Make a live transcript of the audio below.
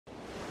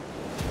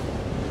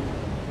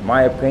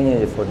My opinion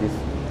is for this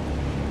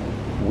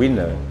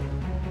winner,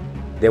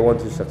 they want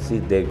to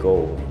succeed their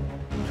goal,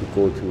 to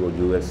go to a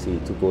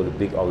UFC, to go to a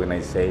big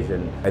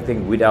organization. I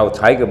think without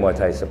Tiger Muay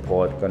Thai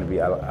support, going to be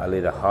a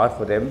little hard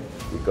for them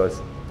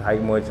because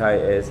Tiger Muay Thai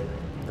is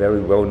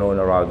very well known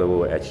around the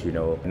world, as you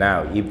know.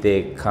 Now, if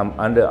they come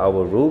under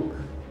our roof,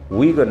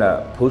 we're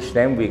gonna push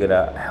them, we're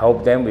gonna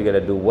help them, we're gonna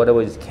do whatever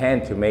we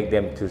can to make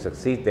them to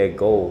succeed their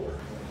goal.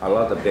 A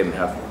lot of them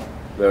have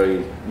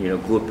very,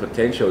 good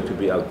potential to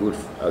be a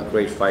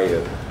great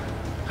fighter.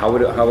 How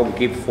would we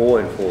give 4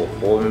 and 4,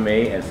 4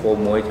 MMA and 4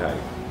 Muay Thai,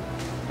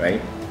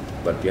 right?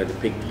 But we have to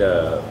pick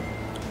the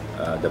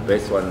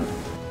best one.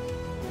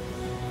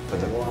 For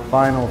the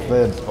final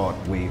third spot,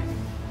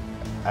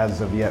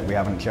 as of yet, we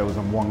haven't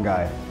chosen one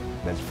guy.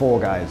 There's 4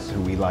 guys who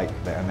we like,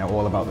 and they're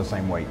all about the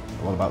same weight,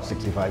 all about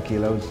 65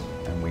 kilos,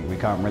 and we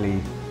can't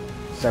really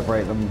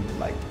separate them,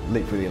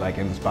 literally like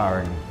in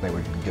sparring. They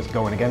were just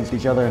going against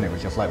each other, and it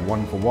was just like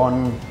 1 for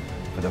 1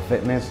 for the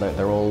fitness.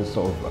 They're all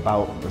sort of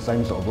about the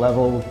same sort of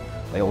level.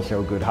 They all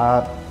show good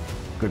heart,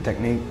 good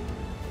technique.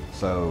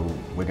 So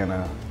we're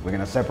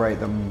gonna separate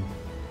them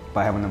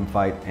by having them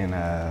fight in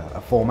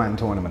a 4-man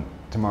tournament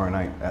tomorrow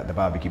night at the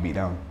Barbecue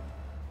Beatdown.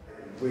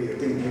 We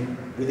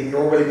think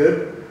you're all really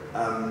good,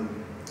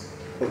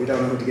 but we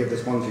don't know who to give the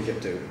sponsorship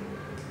to.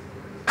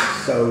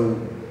 So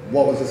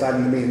what was decided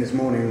in the meeting this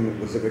morning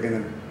was that we're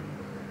gonna,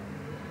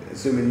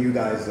 assuming you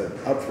guys are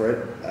up for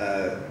it,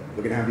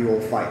 we're gonna have you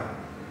all fight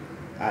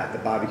at the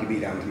Barbecue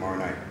Beatdown tomorrow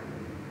night,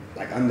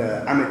 like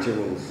under amateur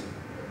rules,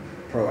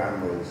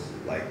 pro-am rules,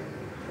 like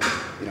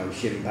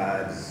shin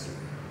pads,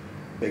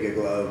 bigger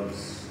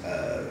gloves,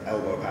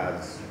 elbow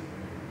pads,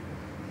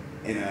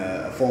 in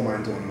a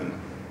 4-man tournament,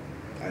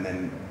 and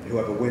then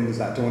whoever wins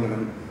that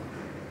tournament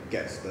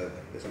gets the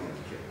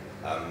sponsorship.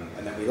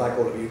 And then we like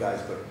all of you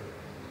guys, but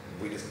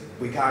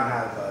we can't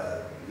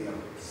have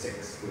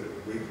 6.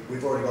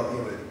 We've already got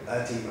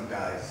a team of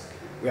guys.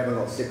 We haven't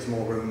got 6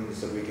 more rooms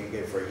that we can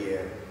give for a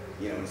year.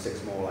 And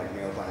 6 more like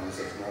meal plans,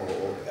 6 more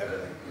or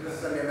everything.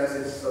 Send me a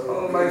message.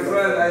 So my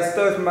friend, I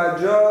stopped my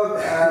job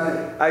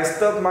and I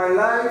stopped my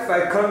life.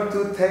 I come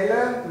to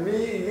Thailand.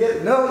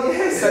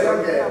 Yes, I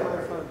don't care,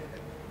 my friend.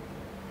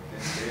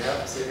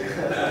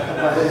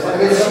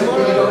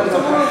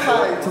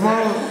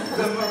 Tomorrow.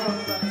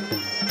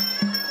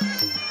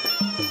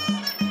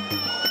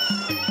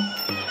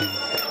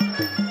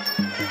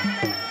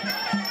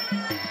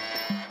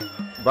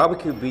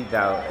 Barbecue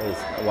Beatdown is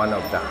one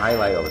of the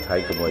highlights of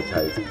Tiger Muay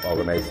Thai's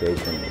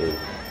organization.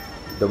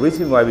 The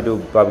reason why we do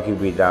Barbecue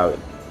Beatdown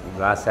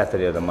last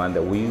Saturday of the month,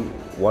 that we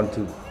want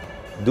to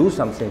do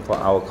something for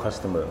our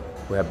customer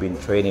who have been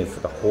training for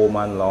the whole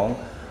month long.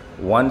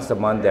 Once a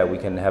month that we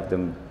can have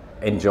them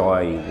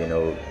enjoy,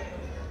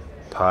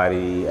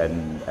 party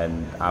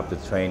and after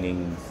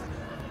training.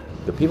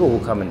 The people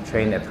who come and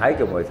train at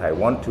Tiger Muay Thai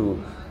want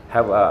to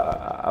have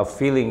a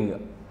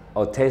feeling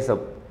or taste of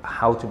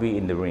how to be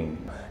in the ring.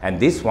 And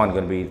this one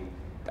going to be,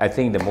 I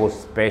think, the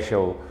most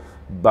special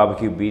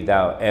Barbecue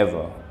Beatdown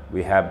ever.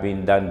 We have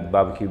been done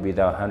Barbecue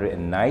Beatdown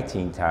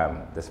 119 times.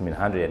 That means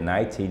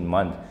 119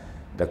 months,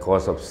 the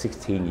course of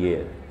 16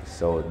 years.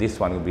 So this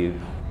one will be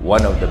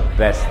one of the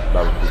best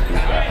Barbecue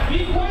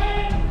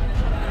Beatdown.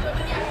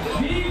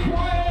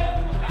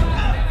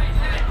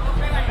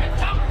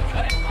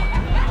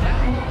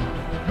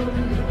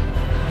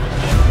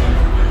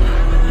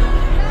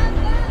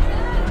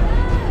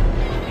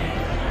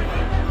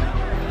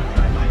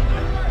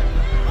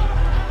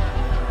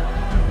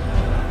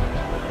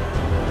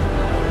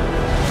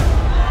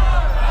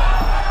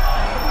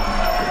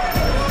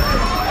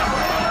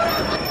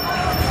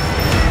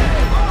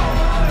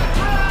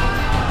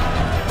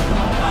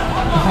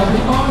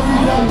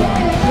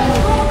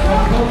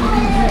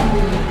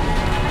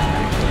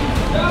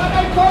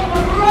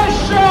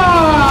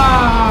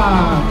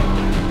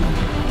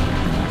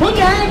 Put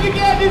your hands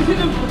together. This is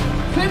the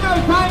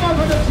semi-final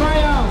for the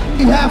tryout.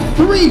 We have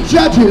 3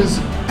 judges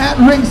at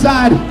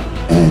ringside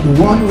and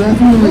 1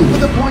 referee. For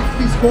the points to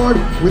be scored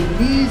with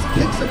knees,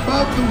 kicks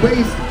above the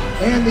waist,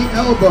 and the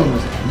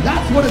elbows.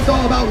 That's what it's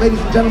all about, ladies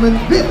and gentlemen.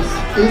 This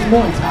is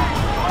Muay Thai.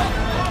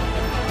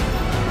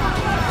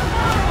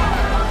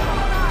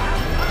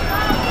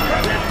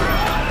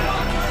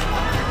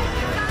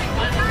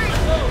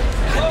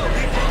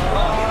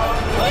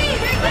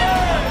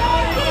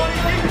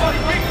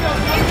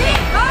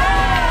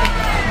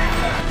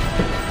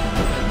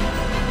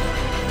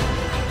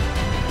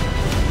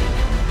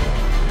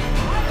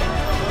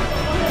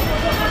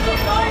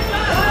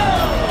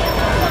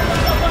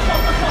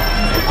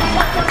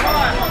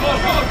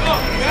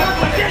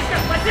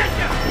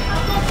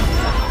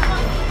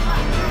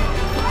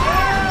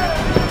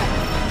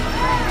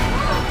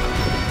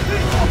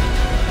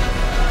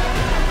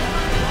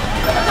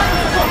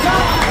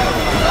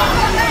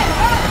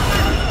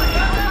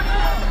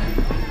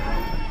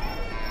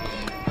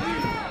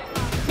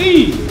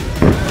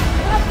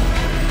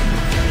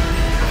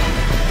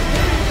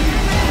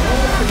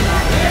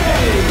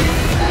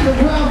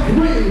 Round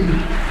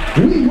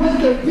 3, we went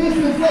the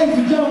distance, ladies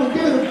and gentlemen.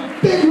 Give it a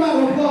big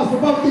round of applause. applause for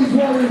both these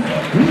warriors.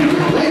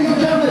 Ladies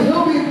and gentlemen,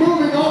 he'll be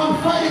moving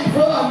on, fighting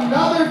for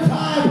another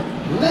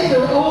time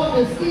later on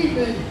this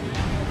evening.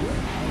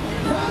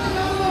 Fighting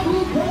out of the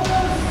blue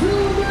corner,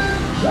 Suman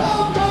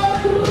Chamba.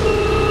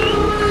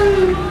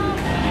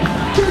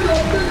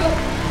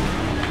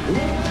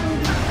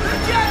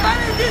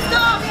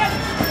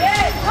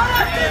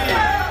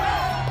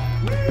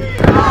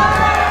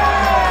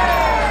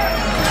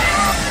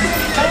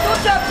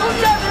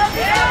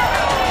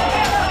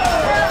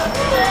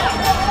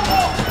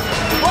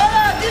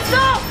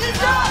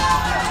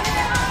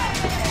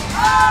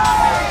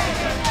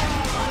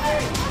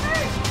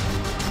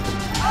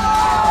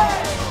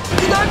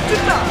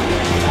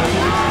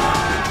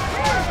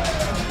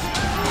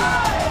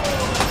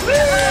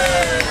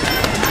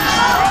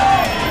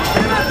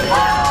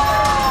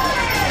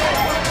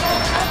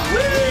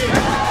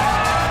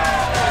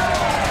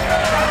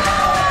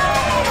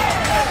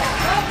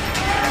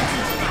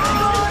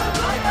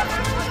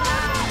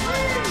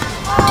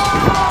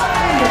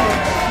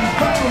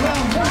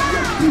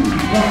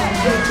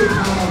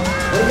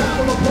 A round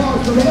of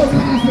applause for both of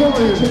these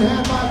warriors and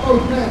had by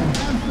both men.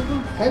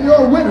 And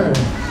your winner,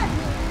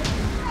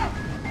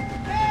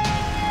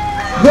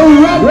 the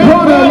red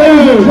corner,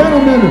 ladies and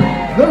gentlemen,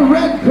 the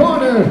red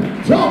corner,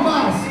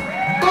 Tomas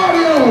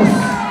Barrios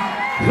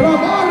from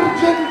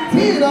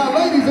Argentina.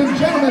 Ladies and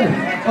gentlemen,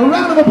 a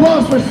round of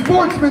applause for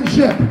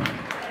sportsmanship.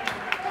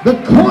 The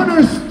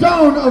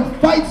cornerstone of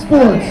fight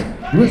sports.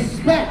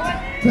 Respect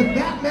to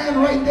that man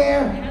right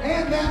there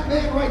and that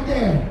man right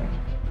there.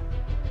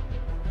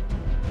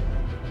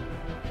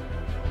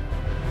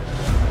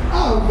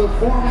 Of the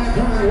four-man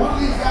tournament, one of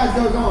these guys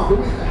goes on to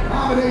win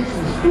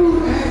accommodations,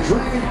 food, and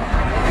training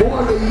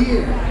for the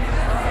year.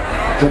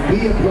 To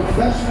be a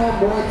professional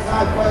Muay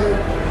Thai fighter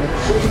and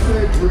chase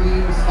their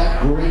dreams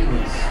at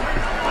greatness.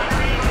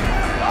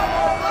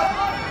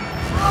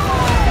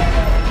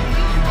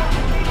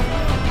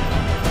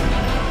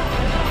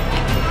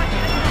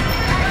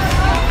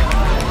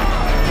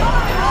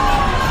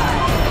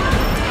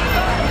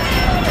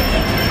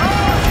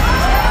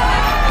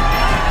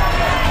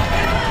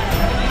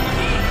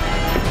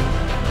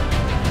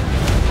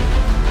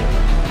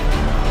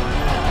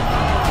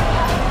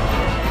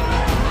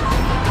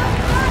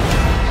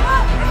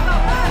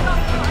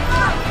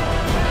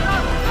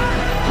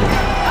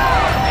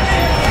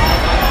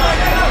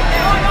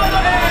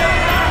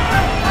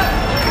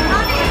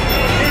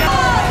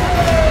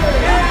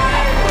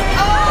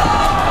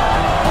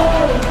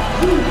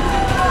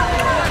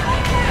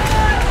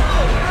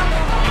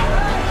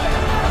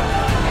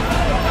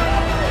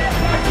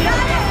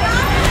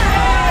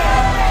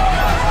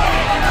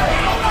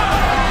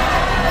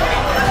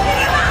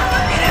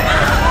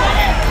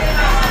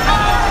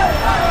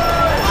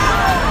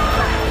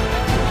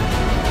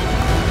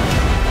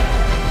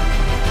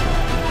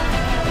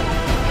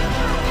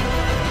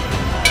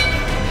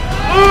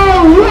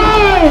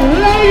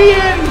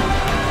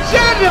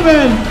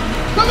 Gentlemen,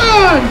 come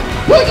on,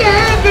 put your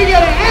hands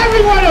together,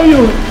 every one of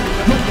you.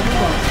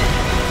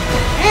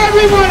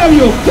 Every one of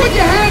you, put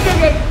your hands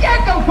together,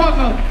 get the fuck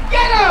up,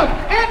 get up,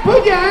 and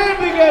put your hands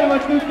together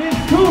with these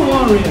two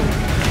warriors.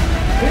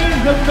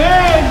 It's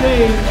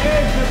amazing,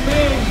 it's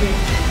amazing.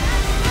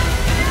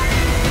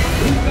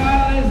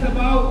 Regardless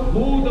about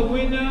who the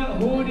winner,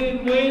 who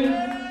didn't win,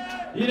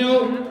 you know,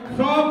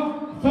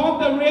 from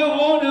the real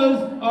owners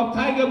of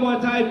Tiger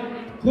Muay Thai,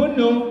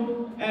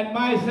 Kunnu and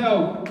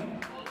myself,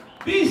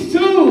 these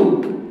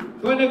two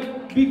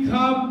gonna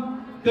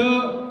become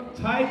the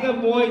Tiger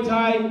Muay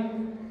Thai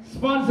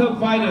sponsor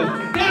fighters.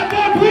 They're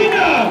both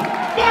winners!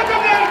 Both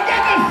of them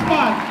get a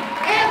spot!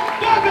 And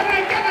both of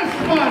them get a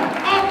spot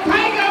of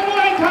Tiger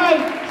Muay Thai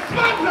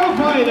sponsor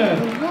fighters!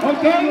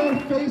 Okay? Your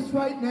face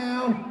right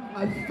now,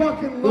 I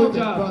fucking love it,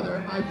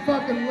 brother. I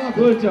fucking love it.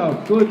 Good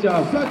job, good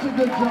job. Such a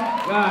good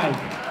job. Guys,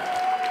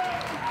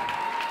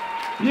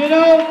 you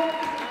know,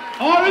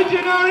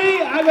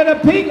 originally, I'm gonna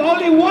pick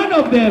only one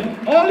of them.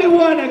 Only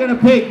one I'm gonna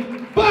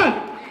pick. But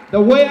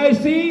the way I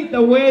see,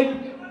 the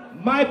way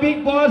my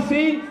big boss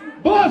see,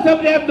 both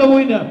of them the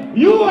winner.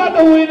 You are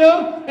the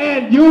winner,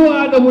 and you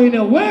are the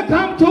winner.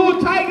 Welcome to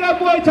Tiger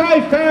Muay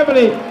Thai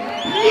family.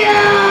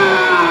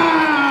 Yeah!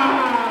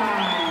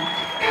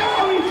 That's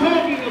what we're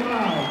talking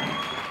about.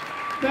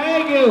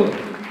 Thank you.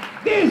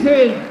 This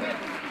is.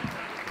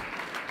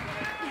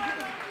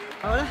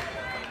 Ahora,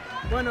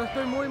 bueno,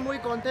 estoy muy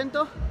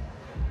contento.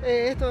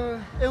 Esto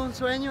es un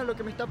sueño lo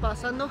que me está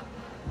pasando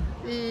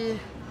y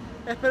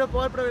espero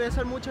poder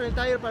progresar mucho en el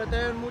Tiger para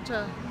tener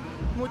muchas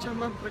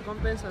más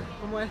recompensas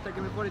como esta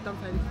que me pone tan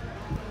feliz.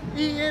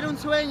 Y era un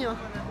sueño,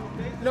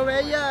 lo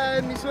veía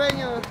en mis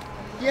sueños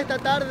y esta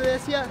tarde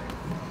decía,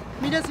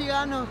 mira si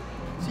gano,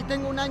 si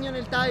tengo un año en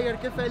el Tiger,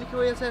 qué feliz que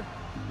voy a ser.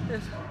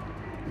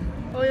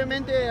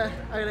 Obviamente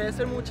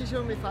agradecer muchísimo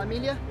a mi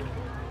familia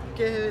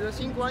que desde los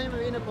 5 años me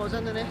viene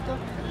apoyando en esto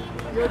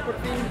y hoy por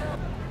fin,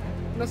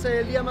 no sé,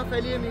 el día más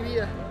feliz de mi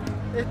vida.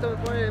 Esto me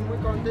pone muy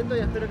contento y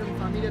espero que mi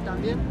familia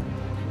también.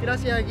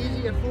 Gracias a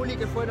Guille y a Fuli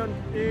que fueron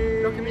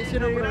los que me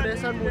hicieron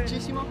progresar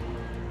muchísimo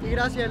y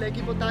gracias al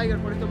equipo Tiger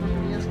por esta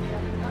oportunidad.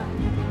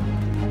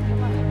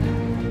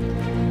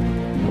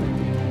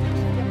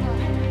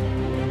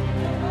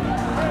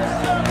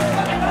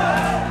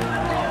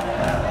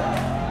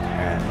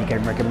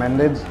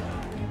 recommended,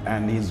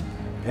 and he's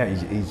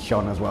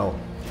shown as well.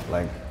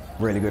 Like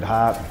really good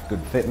heart,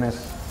 good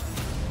fitness,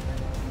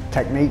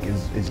 technique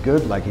is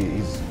good. Like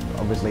he's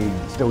obviously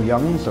still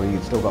young, so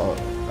he's still got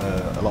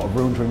a lot of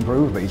room to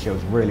improve, but he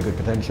shows really good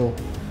potential.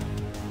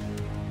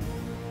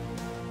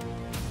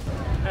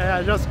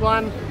 I just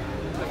won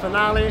the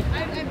finale.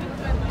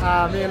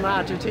 Me and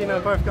Argentina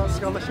both got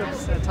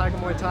scholarships at Tiger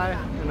Muay Thai,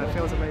 and it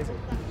feels amazing.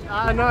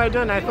 No, I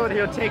didn't. I thought he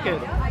would take it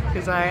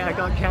because I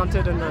got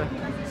counted in the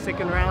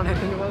second round, I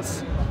think it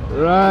was.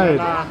 Right.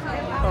 And,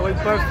 but we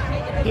both,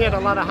 he had a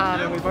lot of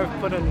heart and we both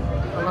put in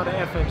a lot of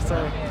effort, so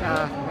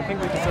I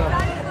think we deserve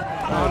it.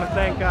 I want to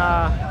thank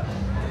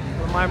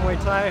my Muay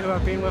Thai, who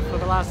I've been with for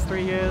the last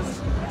 3 years,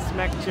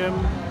 Smack Gym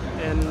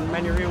in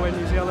Manurewa,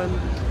 New Zealand,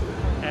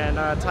 and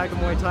Tiger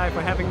Muay Thai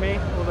for having me,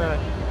 all the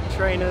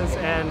trainers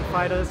and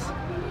fighters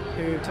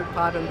who took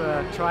part in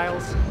the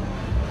trials,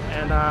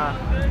 and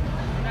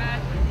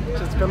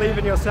just believe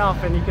in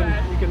yourself and you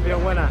can be a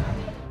winner.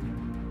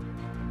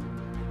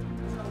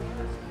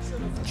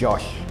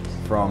 Josh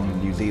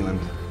from New Zealand.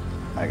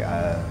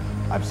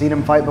 I've seen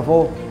him fight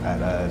before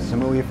at a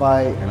Muay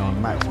fight and on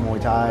Max Muay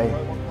Thai,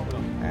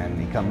 and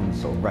he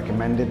comes sort of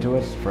recommended to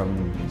us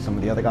from some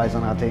of the other guys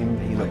on our team.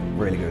 He looked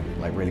really good,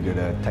 like really good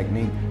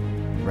technique,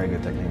 very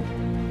good technique.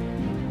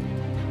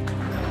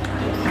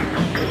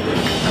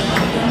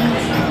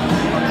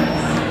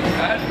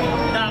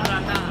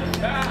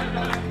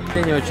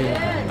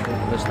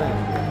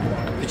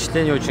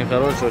 Впечатление очень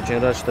хорошее, очень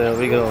рад, что я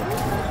выиграл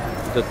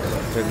этот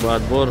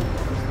отбор.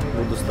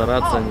 Буду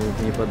стараться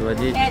не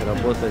подводить,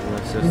 работать на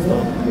все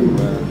 100.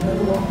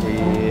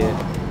 И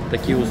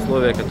такие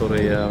условия,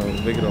 которые я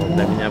выиграл,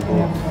 для меня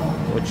будут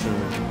очень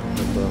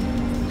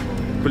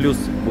плюс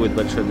будет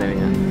большой для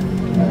меня.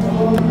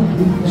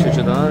 Еще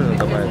что-то надо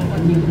добавить?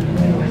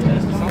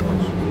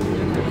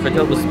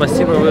 Хотел бы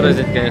спасибо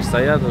выразить, конечно,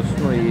 Саяту,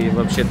 ну и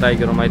вообще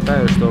Тайгеру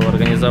Майтаю, что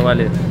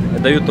организовали,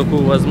 дают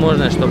такую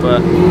возможность,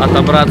 чтобы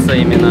отобраться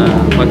именно,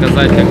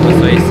 показать как бы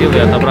свои силы,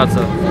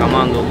 отобраться в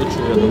команду,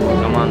 лучшую, я думаю,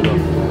 команду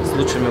с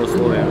лучшими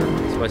условиями.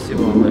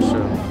 Спасибо вам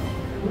большое.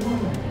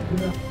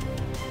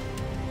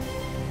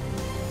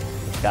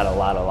 He's got a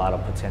lot of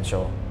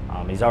potential.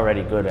 He's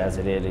already good as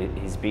it is.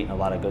 He's beaten a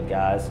lot of good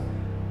guys,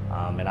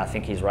 and I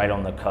think he's right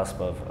on the cusp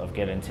of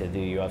getting to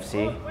the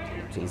UFC.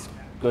 He's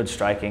good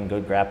striking,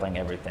 good grappling,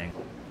 everything.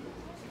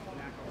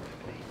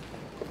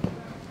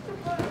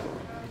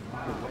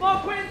 Come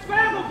on, Quinn,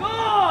 scramble,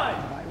 good!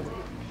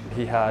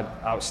 He had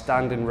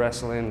outstanding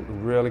wrestling,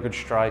 really good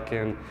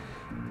striking,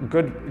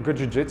 good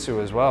jiu-jitsu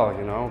as well,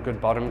 you know,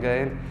 good bottom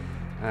game.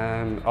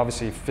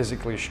 Obviously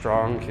physically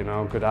strong, you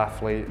know, good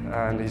athlete,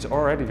 and he's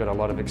already got a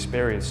lot of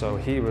experience, so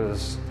he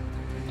was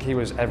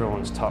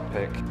everyone's top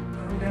pick.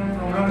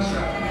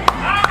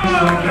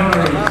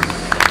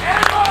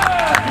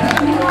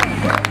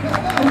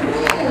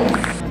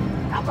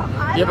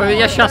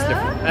 Я счастлив.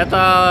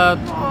 Это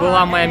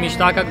была моя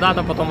мечта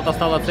когда-то, потом это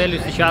стало целью.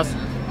 Сейчас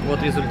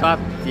вот результат.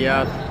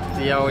 Я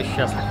очень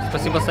счастлив.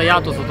 Спасибо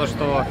Саяту за то,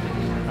 что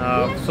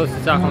в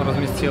соцсетях он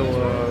разместил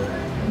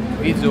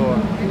видео,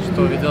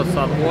 что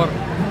ведется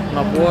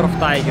набор в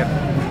Тайгер.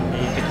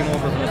 И таким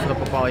образом я сюда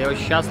попал. Я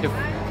очень счастлив.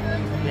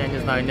 Я не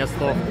знаю, нет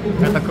слов.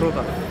 Это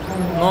круто.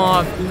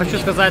 Но хочу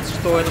сказать,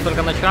 что это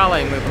только начало,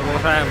 и мы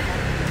продолжаем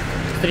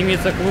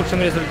стремиться к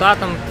лучшим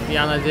результатам.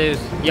 Я надеюсь,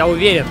 я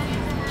уверен,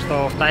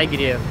 что в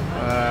Тайгере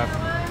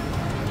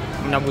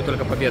у меня будет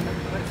только победа.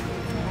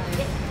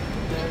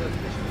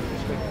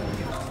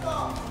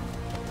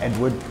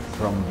 Edward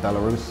from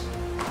Belarus,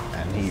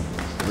 and he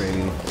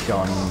really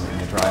shone in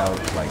the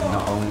tryouts, like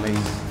not only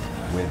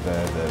with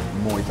the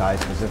Muay Thai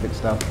specific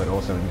stuff, but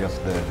also in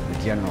just the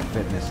general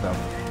fitness stuff.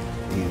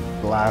 He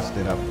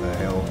blasted up the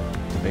hill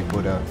to Big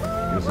Buddha.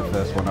 He was the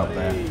first one up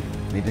there.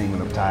 He didn't even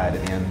look tired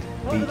at the end.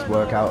 Beach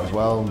workout as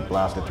well,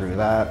 blasted through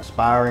that.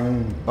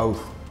 Sparring,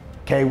 both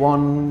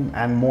K1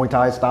 and Muay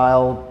Thai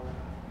style,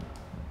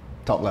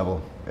 top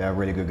level. Yeah,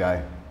 really good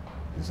guy.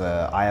 He's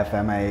an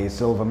IFMA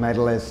silver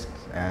medalist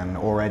and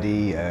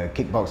already a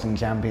kickboxing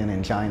champion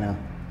in China.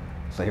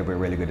 So he'll be a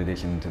really good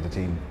addition to the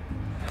team.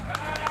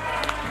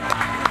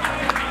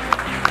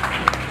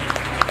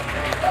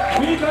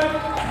 Super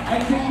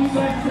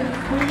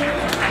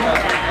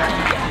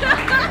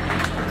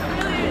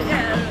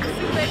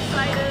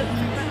excited,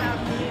 super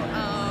happy,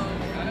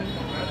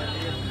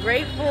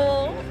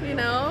 grateful, you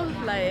know,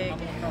 like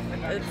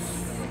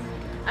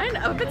I don't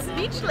know, a bit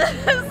speechless.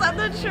 I'm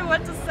not sure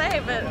what to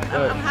say, but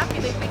I'm happy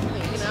they picked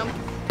me, you know.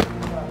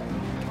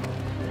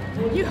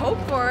 You hope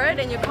for it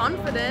and you're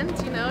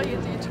confident, you know, you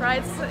try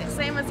it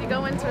same as you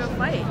go into a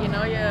fight, you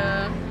know,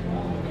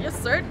 you're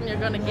certain you're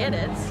gonna get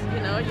it, you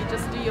know, you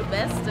just do your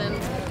best and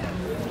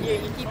you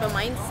keep a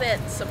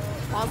mindset, a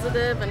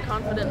positive and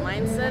confident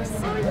mindset.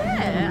 So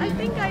yeah, I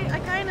think I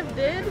kind of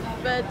did,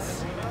 but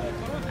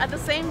at the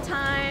same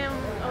time,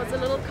 I was a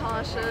little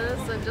cautious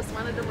and just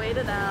wanted to wait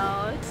it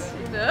out,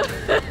 you know.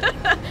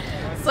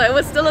 So it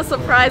was still a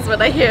surprise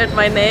when I heard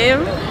my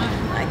name.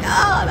 Like,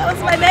 oh, that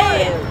was my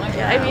name.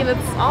 Yeah, I mean,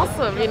 it's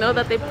awesome, you know,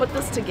 that they put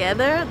this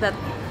together, that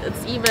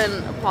it's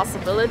even a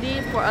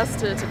possibility for us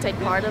to take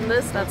part in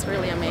this, that's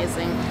really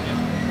amazing.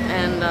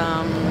 And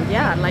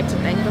yeah, I'd like to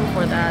thank them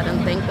for that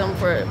and thank them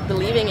for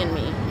believing in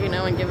me, you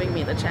know, and giving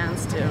me the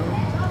chance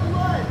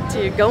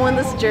to go on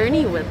this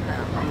journey with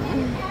them.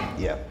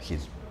 Yeah,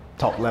 she's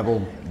top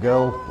level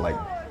girl, like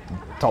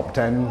top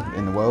 10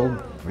 in the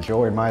world for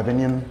sure, in my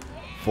opinion.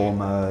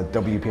 Former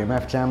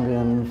WPMF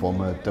champion,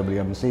 former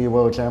WMC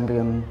world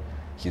champion.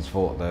 She's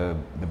fought the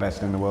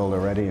best in the world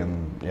already,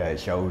 and yeah, it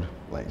showed.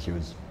 Like, she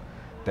was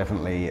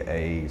definitely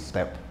a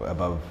step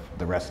above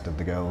the rest of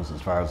the girls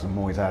as far as the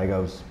Muay Thai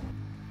goes.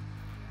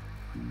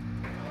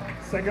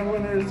 Second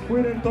winner is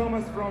Quinn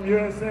Thomas from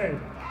USA.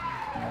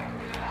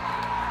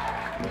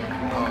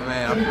 Oh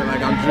man, I feel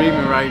like I'm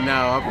dreaming right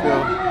now.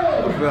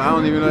 I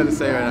don't even know what to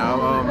say right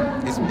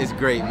now. It's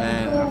great,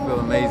 man. I feel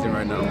amazing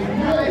right now.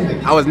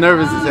 I was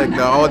nervous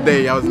all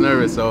day. I was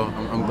nervous, so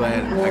I'm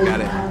glad I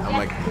got it.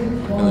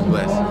 I'm feeling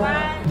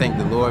blessed. Thank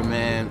the Lord,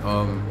 man.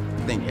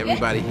 Thank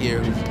everybody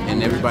here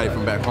and everybody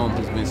from back home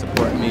who's been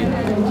supporting me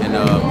and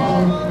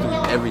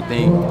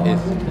everything.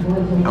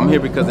 I'm here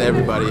because of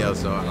everybody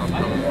else, so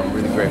I'm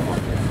really grateful.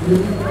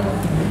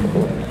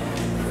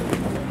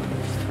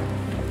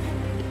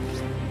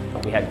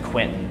 We had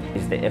Quentin.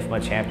 He's the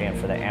IFMA champion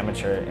for the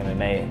Amateur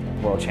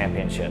MMA World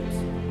Championships.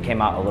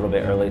 Came out a little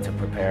bit early to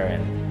prepare,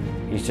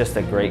 and he's just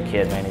a great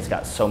kid, man. He's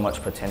got so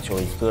much potential.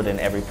 He's good in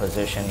every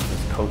position.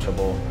 He's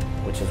coachable,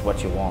 which is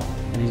what you want.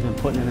 And he's been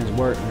putting in his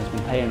work, and it's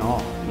been paying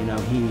off. You know,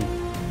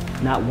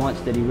 not once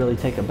did he really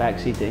take a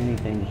backseat to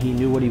anything. He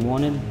knew what he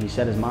wanted, he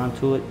set his mind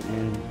to it,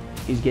 and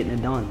he's getting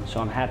it done. So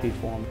I'm happy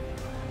for him.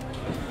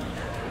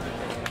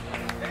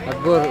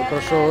 Отбор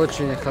прошел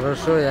очень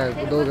хорошо, я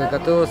долго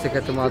готовился к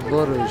этому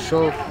отбору и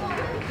шел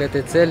к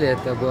этой цели.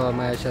 Это была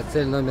моя сейчас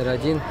цель номер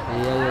один,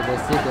 и я ее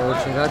достиг. Я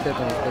очень рад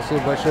этому.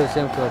 Спасибо большое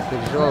всем, кто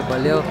переживал,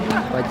 болел,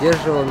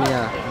 поддерживал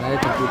меня на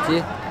этом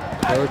пути.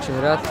 Я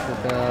очень рад.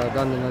 В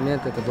данный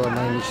момент это была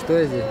моя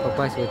мечта здесь,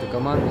 попасть в эту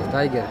команду, в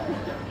Tiger.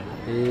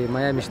 И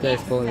моя мечта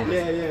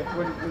исполнилась.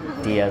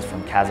 Diaz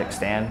from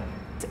Kazakhstan.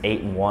 He's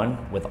 8-1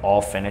 with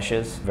all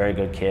finishes. Very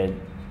good kid.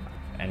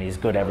 And he's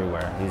good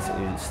everywhere. He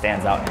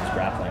stands out in his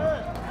grappling.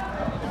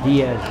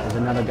 Diaz is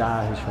another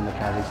guy who's from the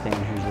Kazakhstan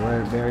who's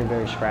very, very,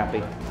 very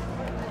scrappy.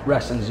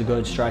 Wrestling's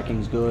good,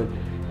 striking's good,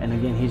 and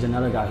again, he's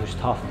another guy who's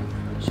tough.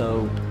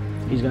 So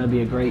he's going to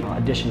be a great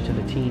addition to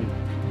the team.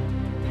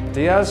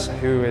 Diaz,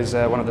 who is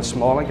one of the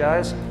smaller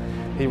guys,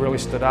 he really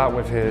stood out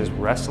with his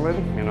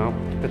wrestling, you know,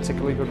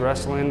 particularly good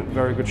wrestling,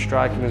 very good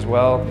striking as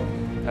well,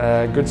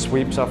 good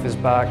sweeps off his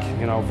back,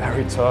 you know,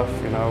 very tough,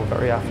 you know,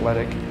 very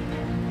athletic.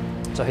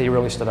 So he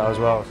really stood out as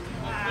well.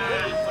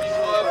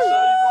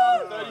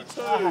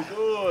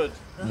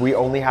 We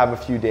only have a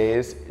few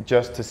days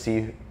just to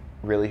see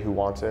really who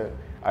wants it.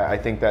 I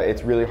think that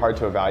it's really hard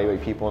to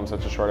evaluate people in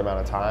such a short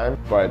amount of time,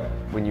 but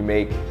when you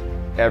make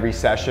every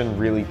session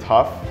really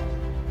tough,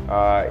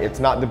 it's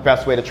not the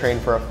best way to train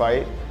for a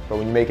fight, but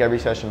when you make every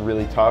session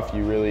really tough,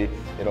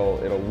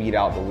 it'll weed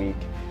out the weak,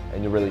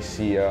 and you'll really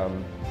see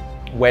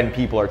when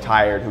people are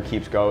tired, who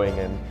keeps going.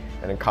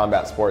 And in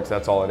combat sports,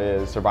 that's all it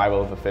is,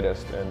 survival of the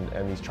fittest,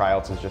 and these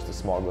tryouts is just a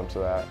small glimpse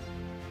of that.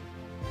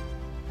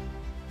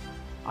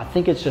 I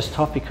think it's just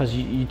tough because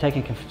you take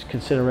in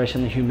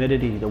consideration the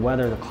humidity, the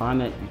weather, the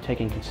climate. You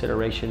take in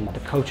consideration the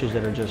coaches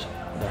that are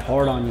they're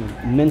hard on you.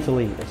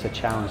 Mentally, it's a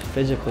challenge.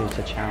 Physically, it's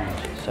a challenge.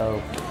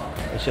 So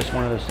it's just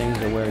one of those things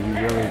where you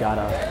really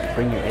gotta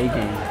bring your A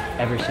game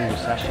every single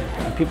session.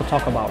 When people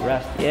talk about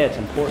rest, yeah, it's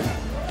important.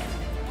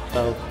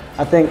 So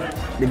I think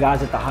the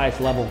guys at the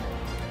highest level,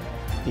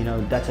 you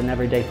know, that's an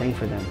everyday thing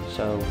for them.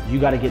 So you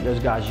got to get those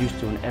guys used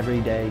to an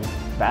everyday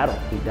battle.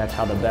 That's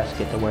how the best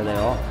get to where they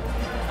are.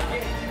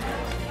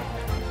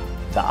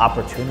 The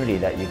opportunity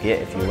that you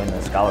get if you win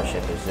the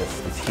scholarship is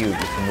it's huge. You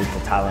can move to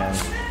Thailand,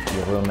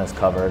 your room is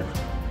covered,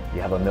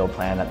 you have a meal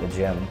plan at the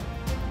gym.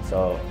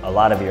 So a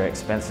lot of your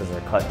expenses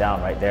are cut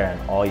down right there,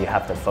 and all you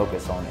have to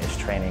focus on is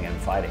training and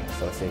fighting.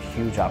 So it's a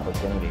huge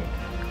opportunity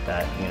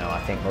that, you know,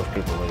 I think most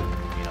people would,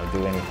 you know,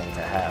 do anything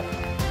to have.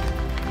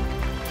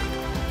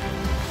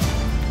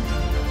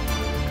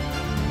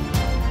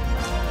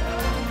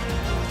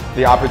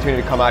 The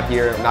opportunity to come out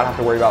here and not have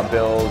to worry about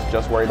bills,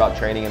 just worry about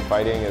training and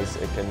fighting, it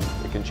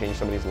can change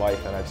somebody's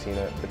life, and I've seen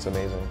it. It's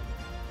amazing.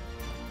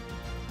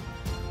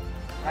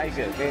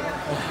 Tiger.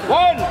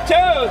 1,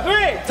 2,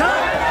 3,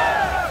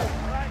 Tiger!